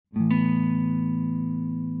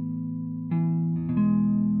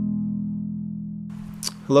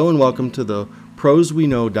Hello and welcome to the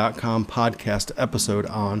ProsWeKnow.com podcast episode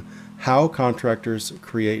on how contractors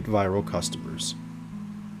create viral customers.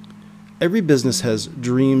 Every business has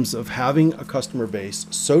dreams of having a customer base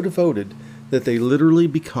so devoted that they literally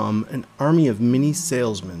become an army of mini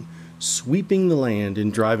salesmen sweeping the land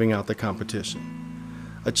and driving out the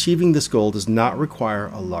competition. Achieving this goal does not require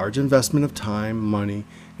a large investment of time, money,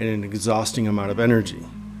 and an exhausting amount of energy.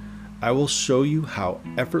 I will show you how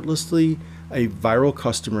effortlessly a viral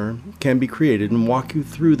customer can be created and walk you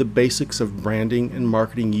through the basics of branding and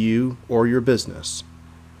marketing you or your business.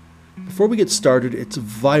 Before we get started, it's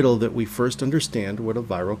vital that we first understand what a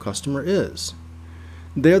viral customer is.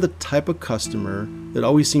 They're the type of customer that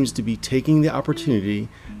always seems to be taking the opportunity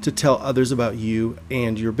to tell others about you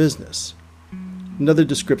and your business. Another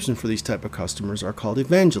description for these type of customers are called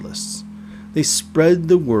evangelists. They spread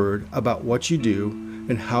the word about what you do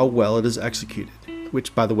and how well it is executed,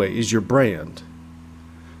 which, by the way, is your brand.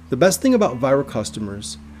 The best thing about viral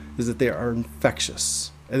customers is that they are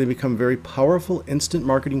infectious and they become very powerful instant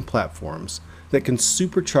marketing platforms that can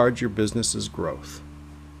supercharge your business's growth.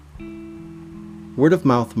 Word of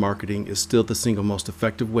mouth marketing is still the single most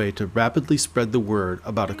effective way to rapidly spread the word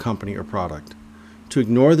about a company or product. To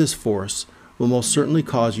ignore this force will most certainly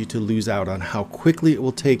cause you to lose out on how quickly it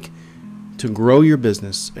will take to grow your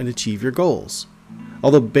business and achieve your goals.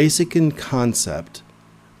 Although basic in concept,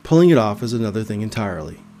 pulling it off is another thing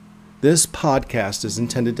entirely. This podcast is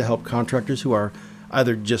intended to help contractors who are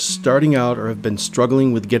either just starting out or have been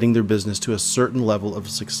struggling with getting their business to a certain level of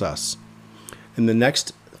success. In the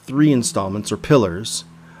next 3 installments or pillars,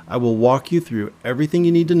 I will walk you through everything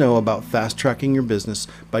you need to know about fast-tracking your business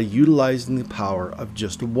by utilizing the power of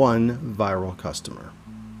just one viral customer.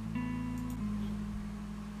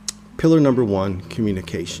 Pillar number 1,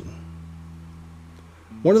 communication.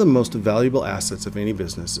 One of the most valuable assets of any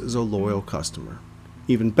business is a loyal customer.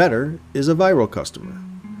 Even better is a viral customer.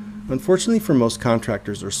 Unfortunately for most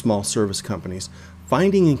contractors or small service companies,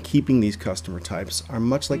 finding and keeping these customer types are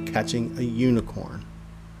much like catching a unicorn.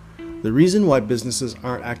 The reason why businesses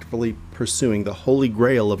aren't actively pursuing the holy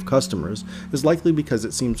grail of customers is likely because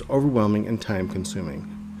it seems overwhelming and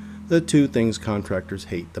time-consuming. The 2 things contractors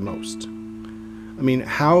hate the most.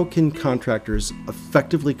 How can contractors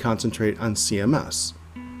effectively concentrate on CMS,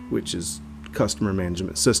 which is customer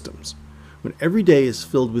management systems, when every day is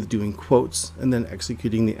filled with doing quotes and then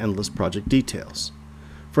executing the endless project details?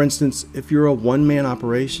 For instance, if you're a one-man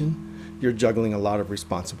operation, you're juggling a lot of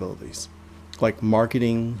responsibilities, like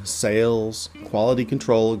marketing, sales, quality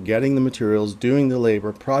control, getting the materials, doing the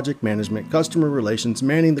labor, project management, customer relations,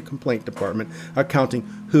 manning the complaint department, accounting.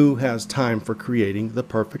 Who has time for creating the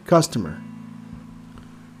perfect customer?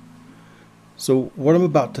 So what I'm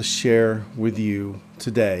about to share with you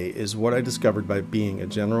today is what I discovered by being a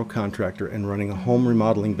general contractor and running a home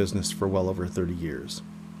remodeling business for well over 30 years.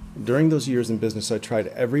 During those years in business, I tried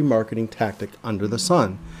every marketing tactic under the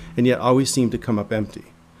sun, and yet always seemed to come up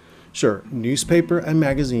empty. Sure, newspaper and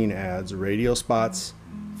magazine ads, radio spots,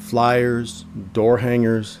 flyers, door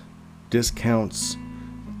hangers, discounts,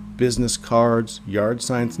 business cards, yard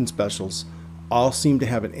signs, and specials all seem to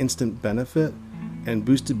have an instant benefit and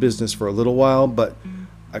boosted business for a little while, but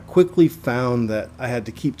I quickly found that I had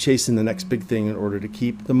to keep chasing the next big thing in order to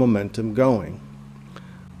keep the momentum going.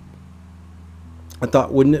 I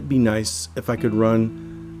thought, wouldn't it be nice if I could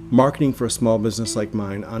run marketing for a small business like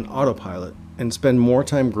mine on autopilot and spend more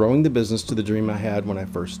time growing the business to the dream I had when I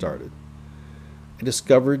first started? I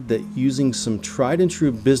discovered that using some tried and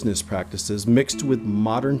true business practices mixed with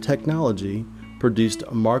modern technology produced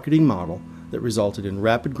a marketing model that resulted in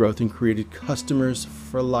rapid growth and created customers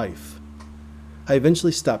for life. I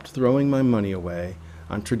eventually stopped throwing my money away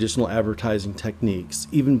on traditional advertising techniques,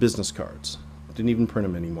 even business cards. Didn't even print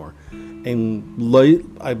them anymore. And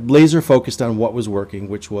I laser focused on what was working,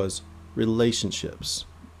 which was relationships.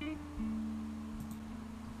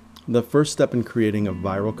 The first step in creating a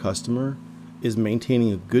viral customer is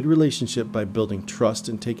maintaining a good relationship by building trust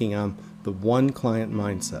and taking on the one client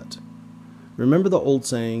mindset. Remember the old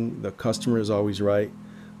saying, the customer is always right?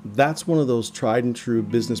 That's one of those tried and true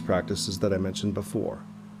business practices that I mentioned before.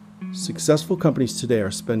 Successful companies today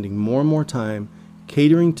are spending more and more time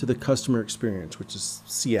catering to the customer experience, which is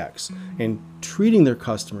CX, and treating their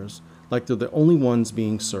customers like they're the only ones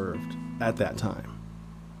being served at that time.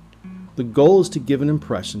 The goal is to give an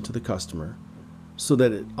impression to the customer so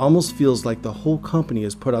that it almost feels like the whole company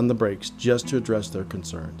is put on the brakes just to address their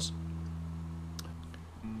concerns.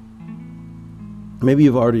 Maybe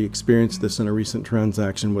you've already experienced this in a recent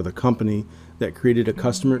transaction with a company that created a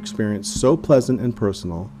customer experience so pleasant and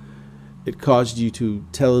personal, it caused you to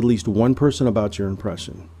tell at least one person about your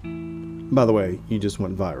impression. By the way, you just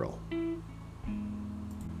went viral.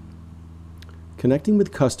 Connecting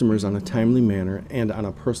with customers on a timely manner and on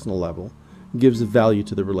a personal level gives value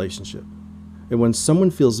to the relationship. And when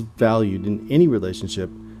someone feels valued in any relationship,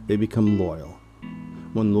 they become loyal.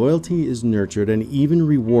 When loyalty is nurtured and even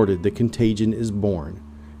rewarded, the contagion is born,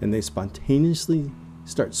 and they spontaneously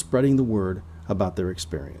start spreading the word about their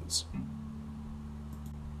experience.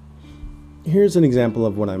 Here's an example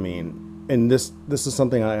of what I mean. And this is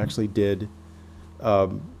something I actually did a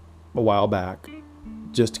while back,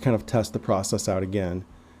 just to kind of test the process out again.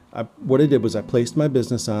 What I did was I placed my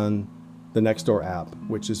business on the Nextdoor app,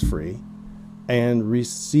 which is free, and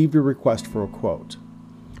received a request for a quote.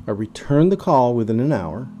 I returned the call within an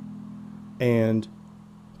hour and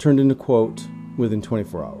turned in a quote within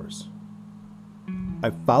 24 hours.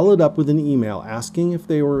 I followed up with an email asking if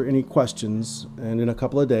there were any questions, and in a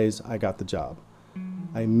couple of days, I got the job.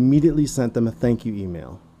 I immediately sent them a thank you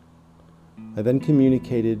email. I then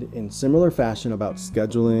communicated in similar fashion about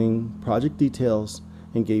scheduling, project details,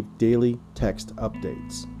 and gave daily text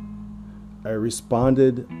updates. I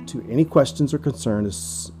responded to any questions or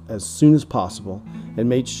concerns as soon as possible and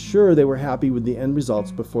made sure they were happy with the end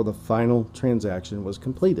results before the final transaction was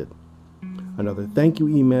completed. Another thank you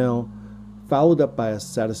email, followed up by a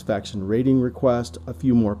satisfaction rating request, a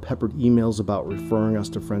few more peppered emails about referring us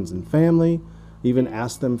to friends and family, even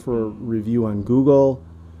asked them for a review on Google,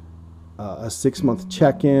 a 6-month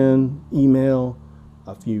check-in email,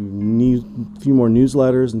 a few more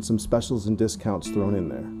newsletters, and some specials and discounts thrown in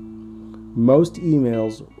there. Most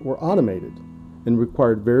emails were automated and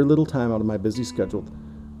required very little time out of my busy schedule.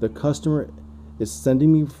 The customer is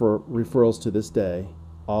sending me for referrals to this day,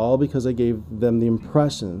 all because I gave them the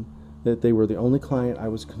impression that they were the only client I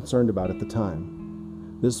was concerned about at the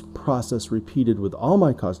time. This process, repeated with all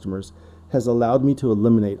my customers, has allowed me to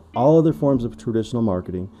eliminate all other forms of traditional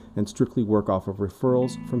marketing and strictly work off of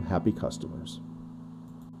referrals from happy customers.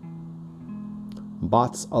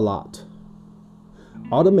 Bots a lot.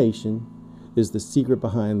 Automation is the secret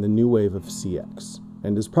behind the new wave of CX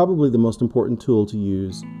and is probably the most important tool to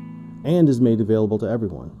use and is made available to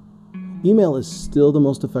everyone. Email is still the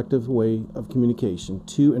most effective way of communication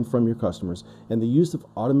to and from your customers, and the use of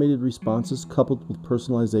automated responses coupled with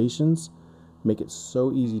personalizations make it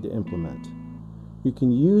so easy to implement. You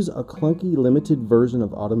can use a clunky limited version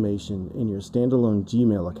of automation in your standalone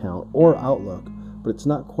Gmail account or Outlook, but it's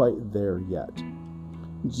not quite there yet.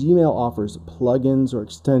 Gmail offers plugins or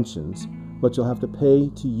extensions, but you'll have to pay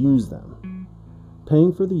to use them.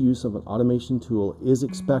 Paying for the use of an automation tool is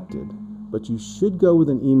expected, but you should go with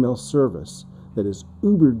an email service that is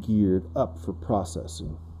uber geared up for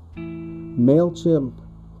processing. MailChimp,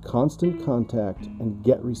 Constant Contact, and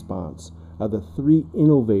GetResponse are the 3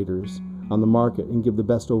 innovators on the market and give the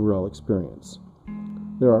best overall experience.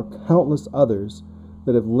 There are countless others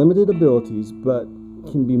that have limited abilities but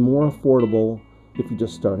can be more affordable if you're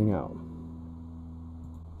just starting out.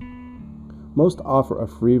 Most offer a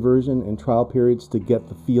free version and trial periods to get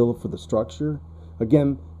the feel for the structure.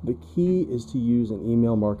 Again, the key is to use an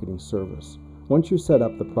email marketing service. Once you're set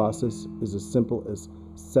up, the process is as simple as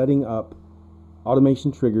setting up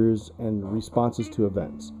automation triggers and responses to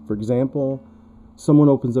events. For example, someone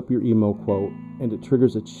opens up your email quote and it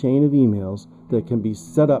triggers a chain of emails that can be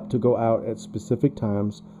set up to go out at specific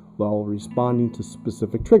times while responding to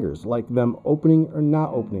specific triggers, like them opening or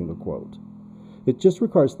not opening the quote. It just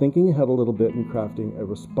requires thinking ahead a little bit and crafting a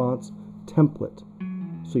response template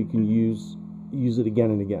so you can use it again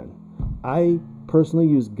and again. I personally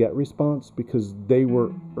use GetResponse because they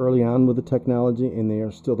were early on with the technology and they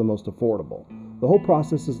are still the most affordable. The whole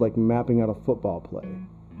process is like mapping out a football play.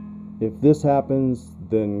 If this happens,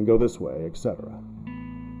 then go this way, etc.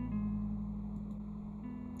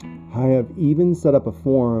 I have even set up a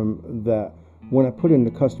form that, when I put in the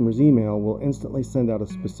customer's email, will instantly send out a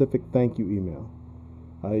specific thank you email.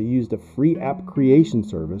 I used a free app creation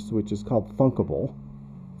service, which is called Thunkable,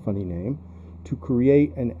 funny name, to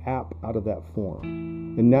create an app out of that form.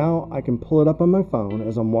 And now I can pull it up on my phone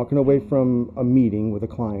as I'm walking away from a meeting with a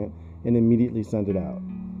client and immediately send it out.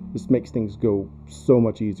 This makes things go so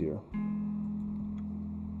much easier.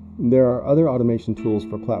 There are other automation tools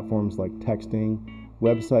for platforms like texting,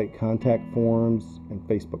 website contact forms, and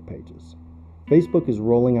Facebook pages. Facebook is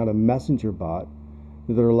rolling out a messenger bot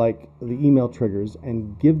that are like the email triggers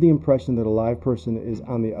and give the impression that a live person is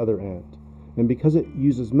on the other end. And because it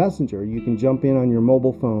uses Messenger, you can jump in on your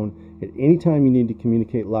mobile phone at any time you need to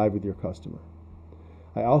communicate live with your customer.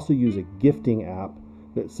 I also use a gifting app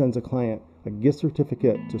that sends a client a gift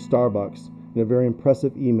certificate to Starbucks in a very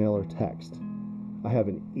impressive email or text. I have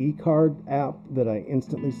an e-card app that I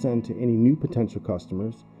instantly send to any new potential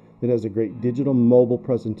customers. that has a great digital mobile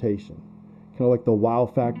presentation, kind of like the wow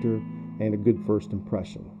factor and a good first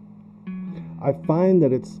impression. I find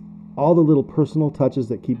that it's all the little personal touches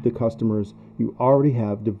that keep the customers you already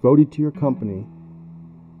have devoted to your company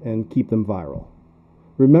and keep them viral.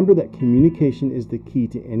 Remember that communication is the key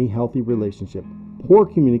to any healthy relationship. Poor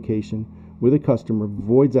communication with a customer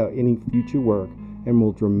voids out any future work and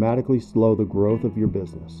will dramatically slow the growth of your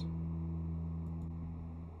business.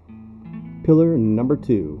 Pillar number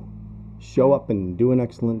 2, show up and do an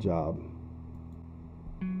excellent job.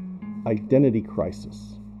 Identity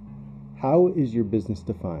crisis. How is your business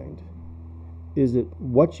defined? Is it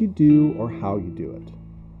what you do or how you do it?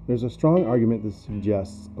 There's a strong argument that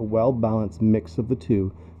suggests a well-balanced mix of the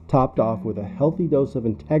two, topped off with a healthy dose of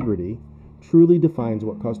integrity, truly defines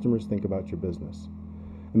what customers think about your business.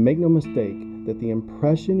 And make no mistake that the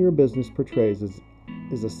impression your business portrays is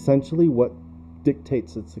essentially what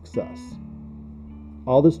dictates its success.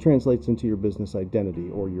 All this translates into your business identity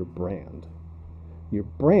or your brand. Your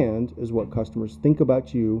brand is what customers think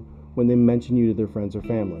about you when they mention you to their friends or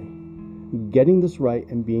family. Getting this right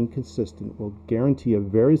and being consistent will guarantee a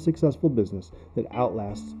very successful business that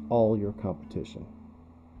outlasts all your competition.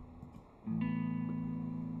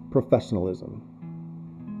 Professionalism.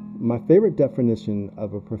 My favorite definition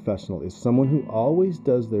of a professional is someone who always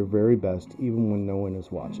does their very best even when no one is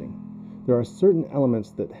watching. There are certain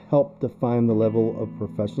elements that help define the level of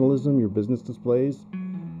professionalism your business displays.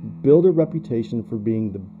 Build a reputation for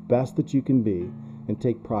being the best that you can be and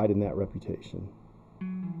take pride in that reputation.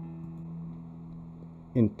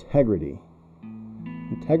 Integrity.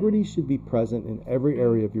 Integrity should be present in every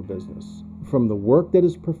area of your business, from the work that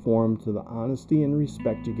is performed to the honesty and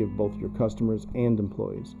respect you give both your customers and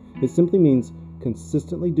employees. It simply means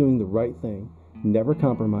consistently doing the right thing, never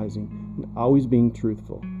compromising, and always being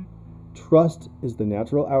truthful. Trust is the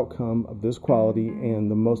natural outcome of this quality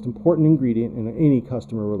and the most important ingredient in any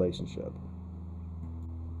customer relationship.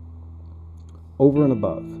 Over and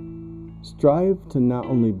above. Strive to not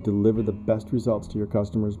only deliver the best results to your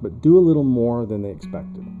customers, but do a little more than they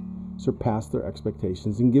expected. Surpass their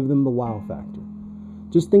expectations and give them the wow factor.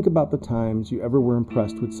 Just think about the times you ever were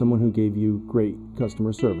impressed with someone who gave you great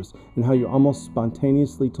customer service and how you almost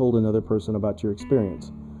spontaneously told another person about your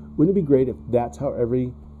experience. Wouldn't it be great if that's how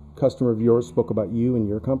every customer of yours spoke about you and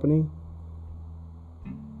your company?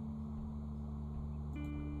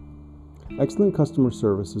 Excellent customer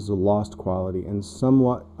service is a lost quality and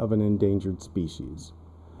somewhat of an endangered species.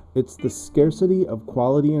 It's the scarcity of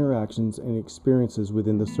quality interactions and experiences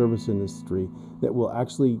within the service industry that will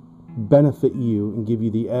actually benefit you and give you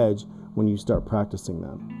the edge when you start practicing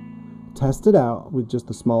them. Test it out with just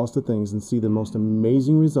the smallest of things and see the most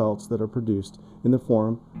amazing results that are produced in the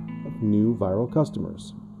form of new viral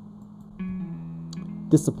customers.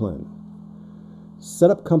 Discipline.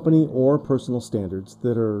 Set up company or personal standards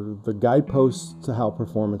that are the guideposts to how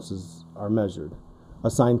performances are measured.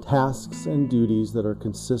 Assign tasks and duties that are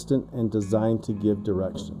consistent and designed to give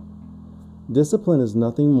direction. Discipline is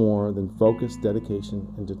nothing more than focus,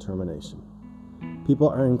 dedication, and determination. People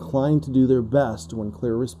are inclined to do their best when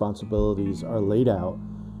clear responsibilities are laid out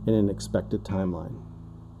in an expected timeline.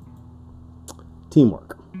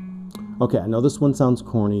 Teamwork. Okay, I know this one sounds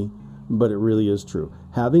corny, but it really is true.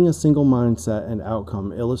 Having a single mindset and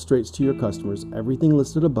outcome illustrates to your customers everything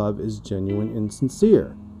listed above is genuine and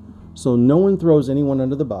sincere. So no one throws anyone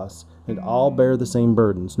under the bus and all bear the same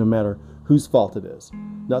burdens, no matter whose fault it is.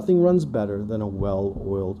 Nothing runs better than a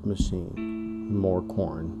well-oiled machine. More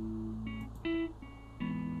corn.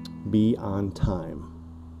 Be on time.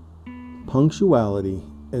 Punctuality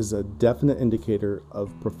is a definite indicator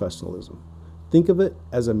of professionalism. Think of it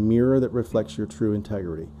as a mirror that reflects your true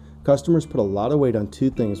integrity. Customers put a lot of weight on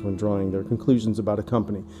two things when drawing their conclusions about a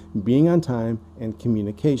company: being on time and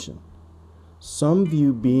communication. Some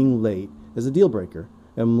view being late as a deal breaker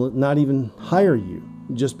and will not even hire you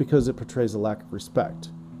just because it portrays a lack of respect.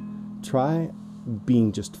 Try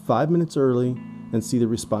being just 5 minutes early and see the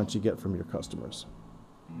response you get from your customers.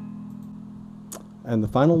 And the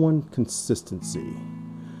final one, consistency.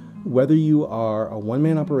 Whether you are a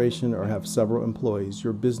one-man operation or have several employees,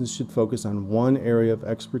 your business should focus on one area of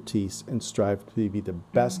expertise and strive to be the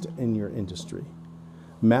best in your industry.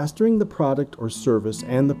 Mastering the product or service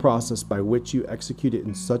and the process by which you execute it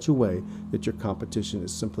in such a way that your competition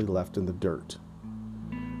is simply left in the dirt.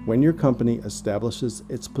 When your company establishes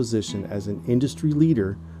its position as an industry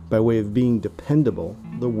leader by way of being dependable,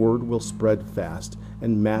 the word will spread fast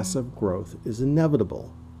and massive growth is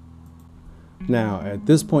inevitable. Now, at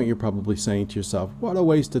this point, you're probably saying to yourself, what a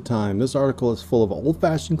waste of time. This article is full of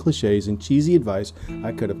old-fashioned cliches and cheesy advice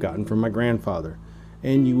I could have gotten from my grandfather.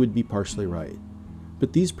 And you would be partially right.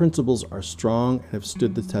 But these principles are strong and have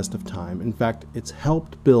stood the test of time. In fact, it's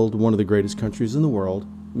helped build one of the greatest countries in the world,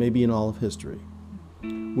 maybe in all of history.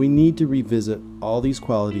 We need to revisit all these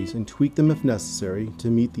qualities and tweak them if necessary to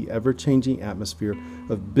meet the ever-changing atmosphere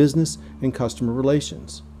of business and customer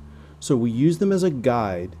relations. So we use them as a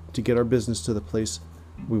guide to get our business to the place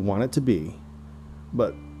we want it to be.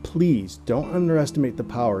 But please don't underestimate the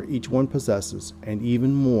power each one possesses, and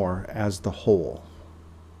even more as the whole.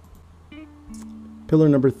 Pillar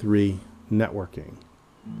number 3, networking.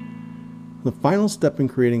 The final step in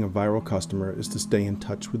creating a viral customer is to stay in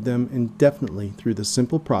touch with them indefinitely through the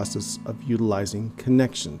simple process of utilizing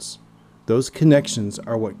connections. Those connections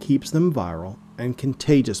are what keeps them viral and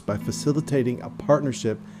contagious by facilitating a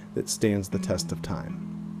partnership that stands the test of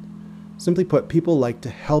time. Simply put, people like to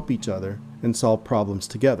help each other and solve problems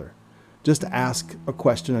together. Just ask a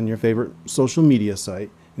question on your favorite social media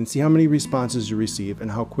site and see how many responses you receive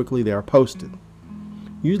and how quickly they are posted.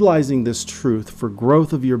 Utilizing this truth for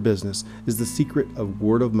growth of your business is the secret of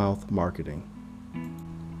word-of-mouth marketing.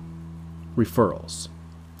 Referrals.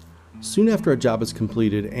 Soon after a job is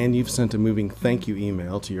completed and you've sent a moving thank you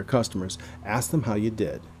email to your customers, ask them how you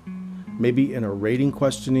did. Maybe in a rating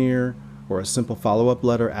questionnaire or a simple follow-up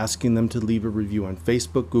letter asking them to leave a review on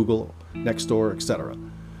Facebook, Google, Nextdoor, etc.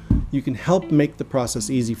 You can help make the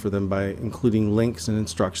process easy for them by including links and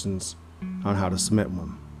instructions on how to submit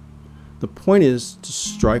one. The point is to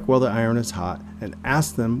strike while the iron is hot and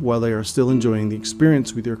ask them while they are still enjoying the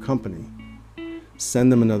experience with your company.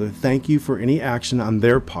 Send them another thank you for any action on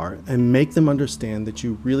their part and make them understand that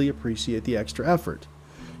you really appreciate the extra effort.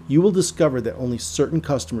 You will discover that only certain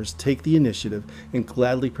customers take the initiative and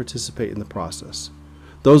gladly participate in the process.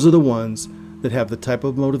 Those are the ones that have the type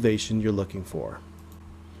of motivation you're looking for.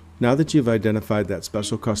 Now that you've identified that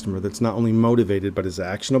special customer that's not only motivated but is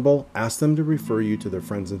actionable, ask them to refer you to their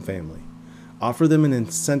friends and family. Offer them an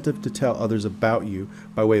incentive to tell others about you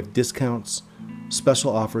by way of discounts,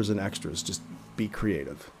 special offers, and extras. Just be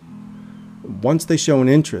creative. Once they show an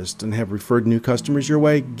interest and have referred new customers your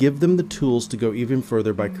way, give them the tools to go even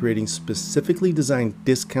further by creating specifically designed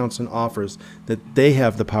discounts and offers that they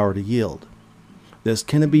have the power to yield. This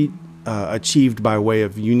can be achieved by way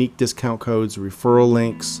of unique discount codes, referral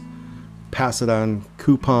links, pass it on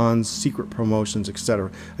coupons, secret promotions,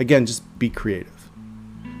 etc. Again, just be creative.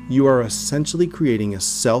 You are essentially creating a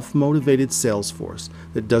self-motivated sales force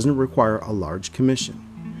that doesn't require a large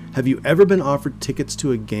commission. Have you ever been offered tickets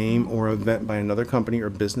to a game or event by another company or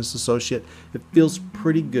business associate? It feels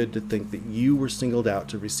pretty good to think that you were singled out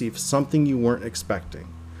to receive something you weren't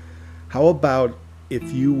expecting. How about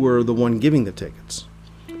if you were the one giving the tickets?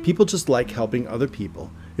 People just like helping other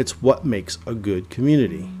people. It's what makes a good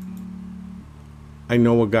community. I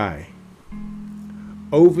know a guy.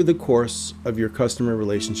 Over the course of your customer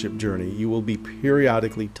relationship journey, you will be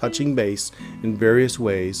periodically touching base in various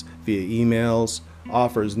ways via emails,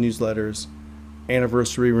 offers, newsletters,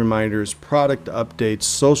 anniversary reminders, product updates,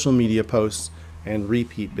 social media posts, and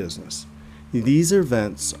repeat business. These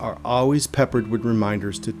events are always peppered with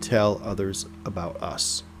reminders to tell others about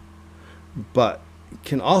us, but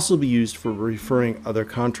can also be used for referring other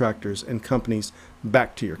contractors and companies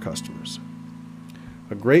back to your customers.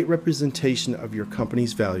 A great representation of your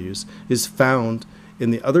company's values is found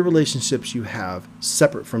in the other relationships you have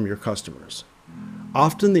separate from your customers.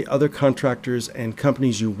 Often the other contractors and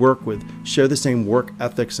companies you work with share the same work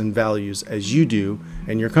ethics and values as you do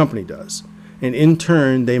and your company does, and in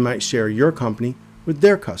turn they might share your company with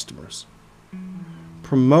their customers.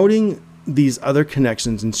 Promoting these other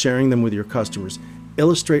connections and sharing them with your customers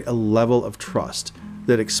illustrate a level of trust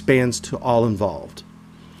that expands to all involved.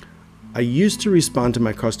 I used to respond to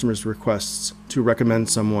my customers' requests to recommend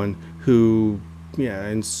someone who,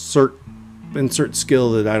 insert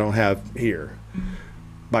skill that I don't have here,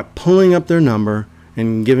 by pulling up their number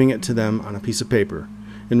and giving it to them on a piece of paper.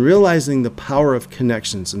 And realizing the power of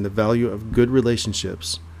connections and the value of good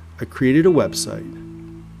relationships, I created a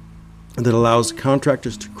website that allows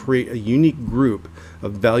contractors to create a unique group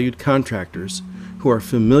of valued contractors who are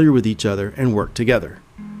familiar with each other and work together.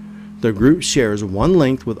 The group shares one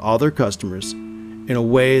link with all their customers in a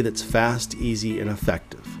way that's fast, easy, and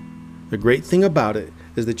effective. The great thing about it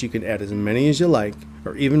is that you can add as many as you like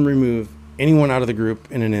or even remove anyone out of the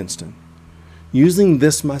group in an instant. Using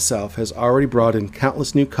this myself has already brought in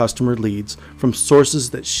countless new customer leads from sources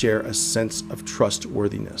that share a sense of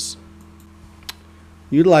trustworthiness.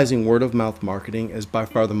 Utilizing word-of-mouth marketing is by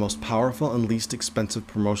far the most powerful and least expensive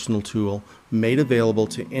promotional tool made available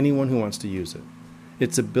to anyone who wants to use it.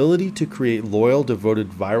 Its ability to create loyal, devoted,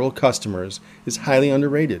 viral customers is highly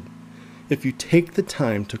underrated. If you take the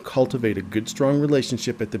time to cultivate a good, strong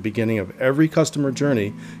relationship at the beginning of every customer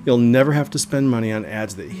journey, you'll never have to spend money on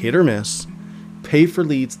ads that hit or miss, pay for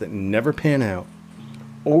leads that never pan out,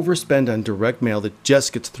 overspend on direct mail that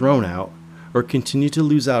just gets thrown out, or continue to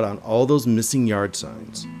lose out on all those missing yard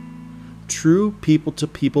signs. True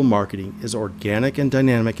people-to-people marketing is organic and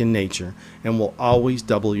dynamic in nature and will always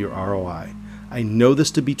double your ROI. I know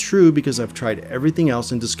this to be true because I've tried everything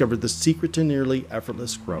else and discovered the secret to nearly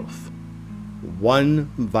effortless growth.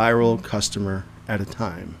 One viral customer at a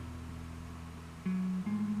time.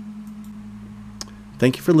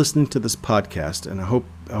 Thank you for listening to this podcast, and I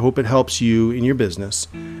hope it helps you in your business.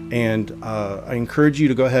 And I encourage you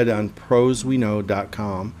to go ahead on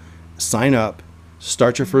prosweknow.com, sign up,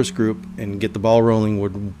 start your first group, and get the ball rolling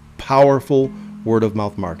with powerful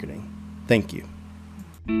word-of-mouth marketing. Thank you.